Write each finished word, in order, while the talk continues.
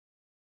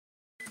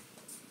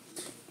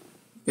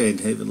Okay,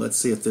 David, let's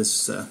see if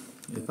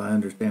if I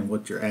understand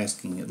what you're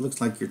asking. It looks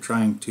like you're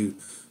trying to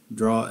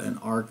draw an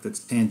arc that's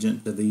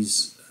tangent to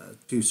these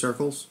two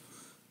circles.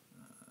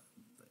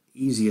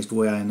 Easiest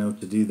way I know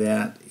to do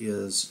that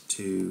is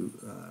to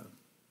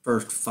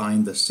first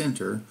find the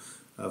center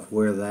of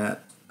where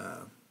that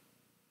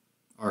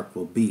arc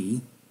will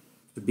be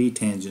to be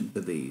tangent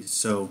to these.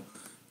 So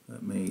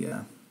let me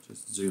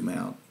just zoom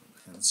out.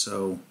 And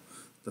so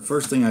the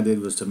first thing I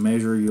did was to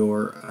measure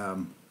your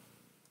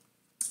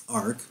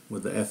arc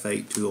with the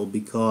F8 tool,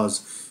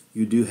 because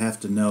you do have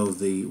to know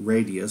the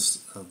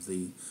radius of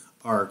the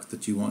arc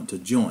that you want to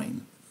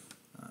join.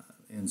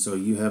 And so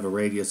you have a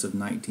radius of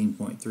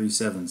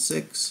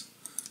 19.376,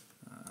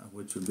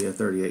 which would be a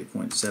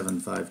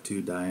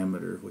 38.752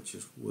 diameter, which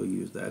is, we'll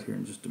use that here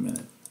in just a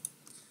minute.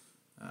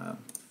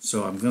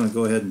 So I'm going to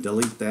go ahead and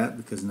delete that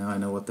because now I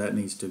know what that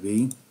needs to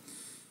be.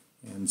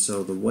 And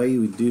so the way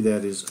we do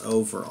that is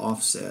O for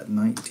offset,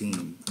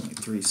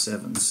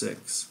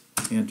 19.376.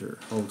 Enter,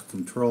 hold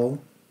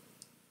Control,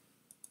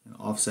 and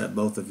offset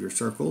both of your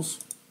circles.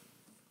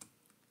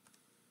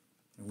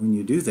 And when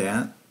you do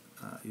that,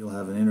 you'll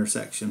have an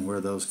intersection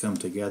where those come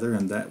together,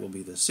 and that will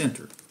be the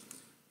center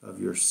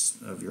of your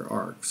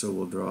arc. So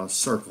we'll draw a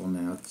circle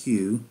now,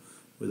 Q,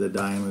 with a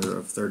diameter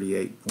of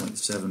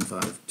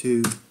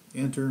 38.752.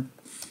 Enter,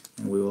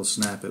 and we will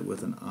snap it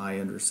with an I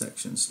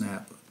intersection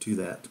snap to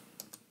that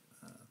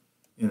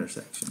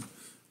intersection.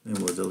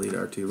 Then we'll delete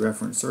our two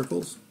reference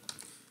circles,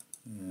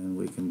 and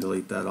we can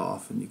delete that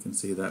off, and you can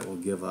see that will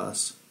give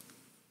us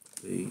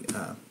the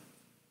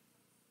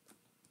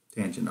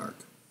tangent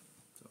arc.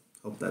 So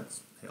hope that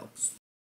helps.